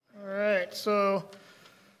right, so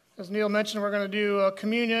as Neil mentioned, we're going to do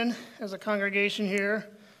communion as a congregation here.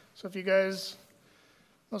 So if you guys,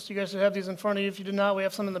 most of you guys should have these in front of you. If you do not, we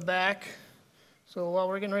have some in the back. So while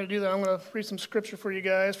we're getting ready to do that, I'm going to read some scripture for you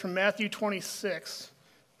guys from Matthew 26,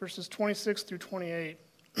 verses 26 through 28.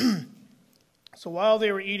 So while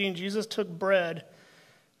they were eating, Jesus took bread,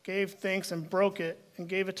 gave thanks, and broke it, and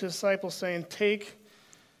gave it to his disciples, saying, "Take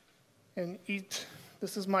and eat.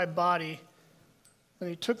 This is my body." Then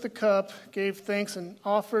he took the cup, gave thanks, and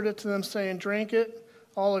offered it to them, saying, "Drink it,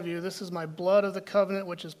 all of you. This is my blood of the covenant,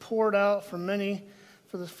 which is poured out for many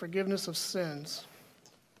for the forgiveness of sins."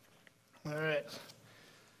 All right.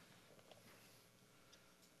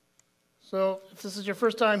 So if this is your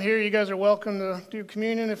first time here, you guys are welcome to do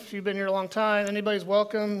communion. If you've been here a long time, anybody's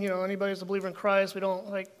welcome. Anybody's a believer in Christ. You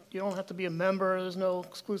don't have to be a member. There's no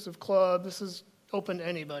exclusive club. This is open to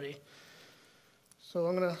anybody. So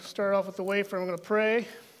I'm going to start off with the wafer. I'm going to pray.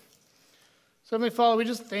 So Heavenly Father, we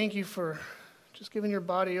just thank you for just giving your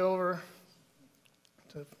body over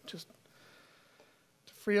to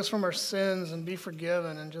free us from our sins and be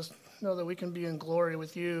forgiven, and just know that we can be in glory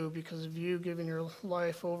with you because of you giving your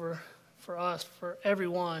life over for us, for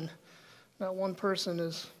everyone. Not one person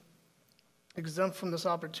is exempt from this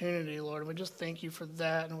opportunity, Lord. And we just thank you for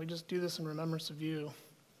that, and we just do this in remembrance of you.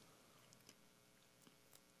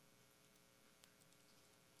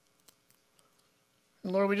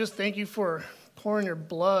 And Lord, we just thank you for pouring your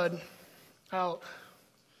blood out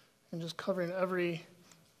and just covering every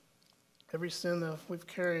sin that we've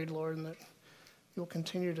carried, Lord, and that you'll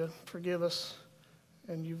continue to forgive us.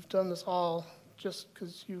 And you've done this all just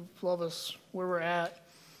because you love us where we're at.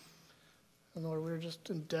 And Lord, we're just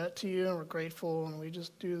in debt to you, and we're grateful, and we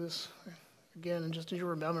just do this again, and just in your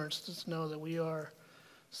remembrance, just know that we are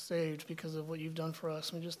saved because of what you've done for us.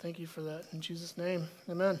 And we just thank you for that. In Jesus' name,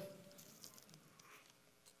 amen.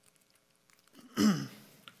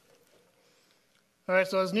 All right,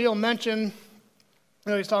 so as Neil mentioned,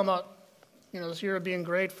 he's talking about, this year of being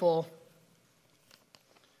grateful.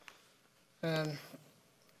 And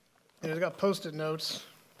he's got Post-it notes.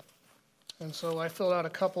 And so I filled out a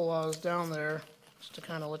couple while I was down there just to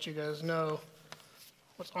kind of let you guys know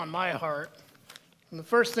what's on my heart. And the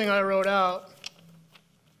first thing I wrote out,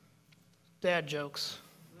 dad jokes.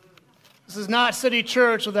 This is not City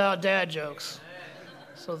Church without dad jokes.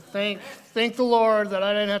 So thank the Lord that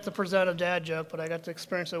I didn't have to present a dad joke, but I got to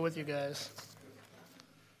experience it with you guys.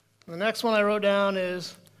 And the next one I wrote down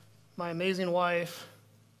is my amazing wife,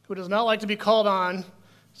 who does not like to be called on.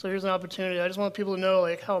 So here's an opportunity. I just want people to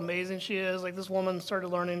know how amazing she is. This woman started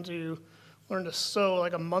learning to sew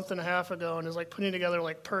a month and a half ago, and is putting together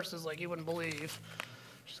purses you wouldn't believe.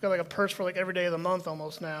 She's got a purse for every day of the month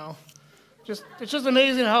almost now. It's just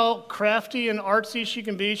amazing how crafty and artsy she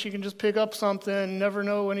can be. She can just pick up something, never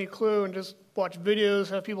know any clue, and just watch videos,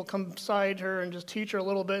 have people come beside her and just teach her a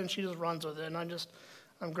little bit, and she just runs with it. And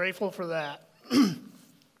I'm grateful for that. A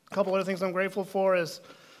couple other things I'm grateful for is,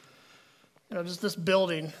 just this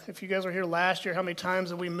building. If you guys were here last year, how many times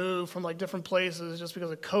have we moved from different places just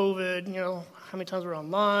because of COVID? How many times we're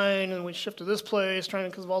online and we shift to this place,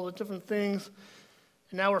 because of all the different things.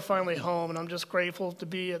 And now we're finally home, and I'm just grateful to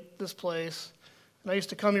be at this place. And I used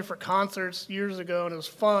to come here for concerts years ago, and it was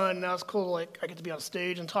fun. Now it's cool I get to be on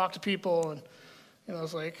stage and talk to people, and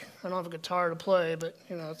it's I don't have a guitar to play, but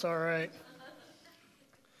it's all right.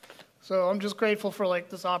 So I'm just grateful for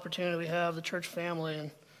this opportunity we have, the church family.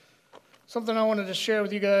 And something I wanted to share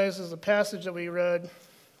with you guys is a passage that we read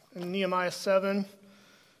in Nehemiah 7.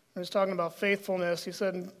 He's talking about faithfulness. He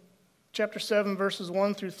said in chapter 7, verses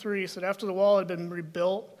 1 through 3, he said, "After the wall had been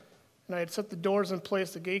rebuilt, and I had set the doors in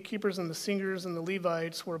place, the gatekeepers and the singers and the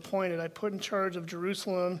Levites were appointed. I put in charge of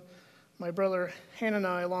Jerusalem my brother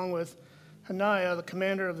Hanani, along with Hananiah, the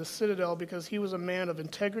commander of the citadel, because he was a man of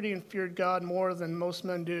integrity and feared God more than most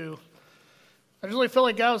men do." I just really felt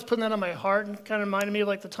like God was putting that on my heart, and kind of reminded me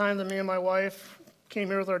of the time that me and my wife came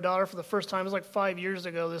here with our daughter for the first time. It was 5 years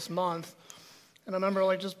ago this month. And I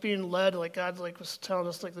remember just being led, God was telling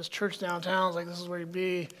us this church downtown, this is where you'd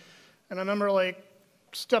be. And I remember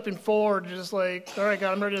stepping forward, just all right,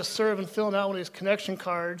 God, I'm ready to serve, and filling out one of these connection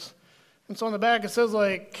cards. And so on the back it says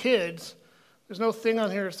kids. There's no thing on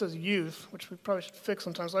here that says youth, which we probably should fix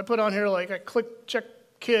sometimes. So I put on here I check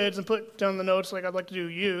kids and put down the notes I'd like to do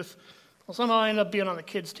youth. Well, somehow I ended up being on the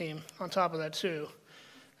kids team on top of that too.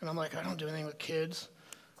 And I'm I don't do anything with kids.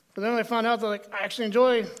 But then I found out that I actually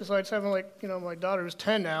enjoy, besides having my daughter who's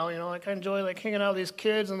 10 now, I enjoy hanging out with these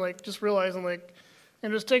kids, and just realizing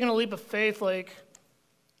and just taking a leap of faith,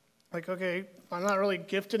 okay, I'm not really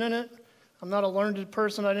gifted in it. I'm not a learned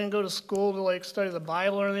person. I didn't go to school to study the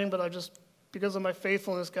Bible or anything, but I just because of my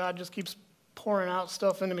faithfulness, God just keeps pouring out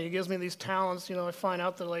stuff into me. He gives me these talents. I find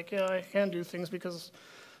out that, like, yeah, I can do things because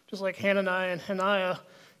just like Hananiah and Hananiah,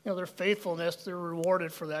 their faithfulness, they're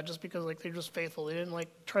rewarded for that just because, like, they're just faithful. They didn't, like,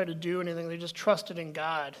 try to do anything. They just trusted in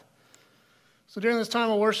God. So during this time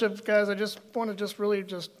of worship, guys, I just want to really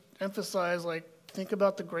emphasize, like, think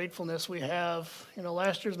about the gratefulness we have.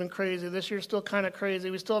 Last year's been crazy. This year's still kind of crazy.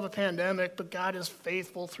 We still have a pandemic, but God is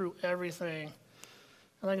faithful through everything.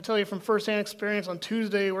 And I can tell you from firsthand experience, on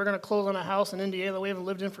Tuesday, we're going to close on a house in Indiana that we haven't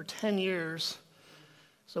lived in for 10 years.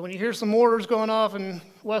 So when you hear some mortars going off in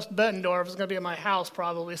West Bettendorf, it's going to be at my house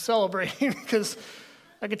probably celebrating because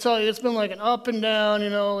I can tell you it's been like an up and down,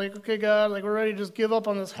 like, okay, God, like, we're ready to just give up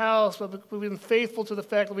on this house, but we've been faithful to the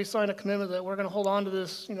fact that we signed a commitment that we're going to hold on to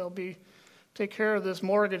this, take care of this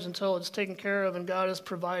mortgage until it's taken care of, and God has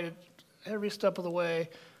provided every step of the way.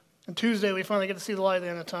 And Tuesday, we finally get to see the light at the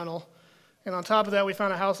end of the tunnel. And on top of that, we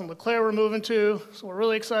found a house in LeClaire we're moving to, so we're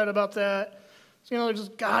really excited about that. So,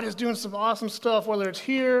 God is doing some awesome stuff, whether it's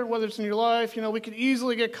here, whether it's in your life. We could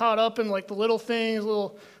easily get caught up in, like, the little things,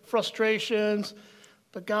 little frustrations,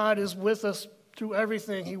 but God is with us through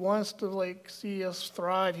everything. He wants to, like, see us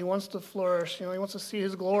thrive. He wants to flourish. He wants to see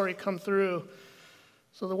His glory come through.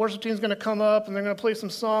 So the worship team's going to come up, and they're going to play some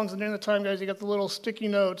songs, and during the time, guys, you got the little sticky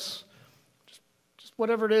notes. Just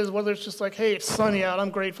whatever it is, whether it's just like, hey, it's sunny out, I'm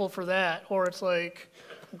grateful for that, or it's like,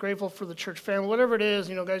 I'm grateful for the church family, whatever it is,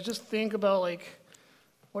 guys, just think about, like,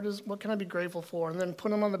 what can I be grateful for? And then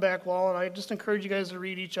put them on the back wall, and I just encourage you guys to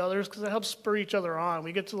read each other's because it helps spur each other on.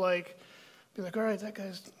 We get to, like, be like, all right, that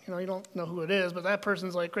guy's, you don't know who it is, but that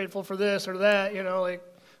person's, like, grateful for this or that, like,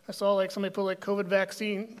 I saw, like, somebody put, like, COVID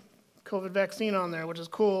vaccine on there, which is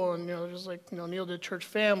cool, and, just like, Neil did church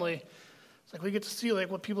family. It's like we get to see, like,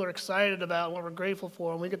 what people are excited about and what we're grateful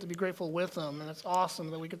for, and we get to be grateful with them, and it's awesome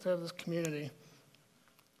that we get to have this community.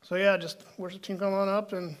 So yeah, just worship team come on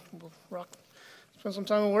up, and we'll spend some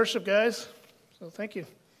time in worship, guys. So thank you.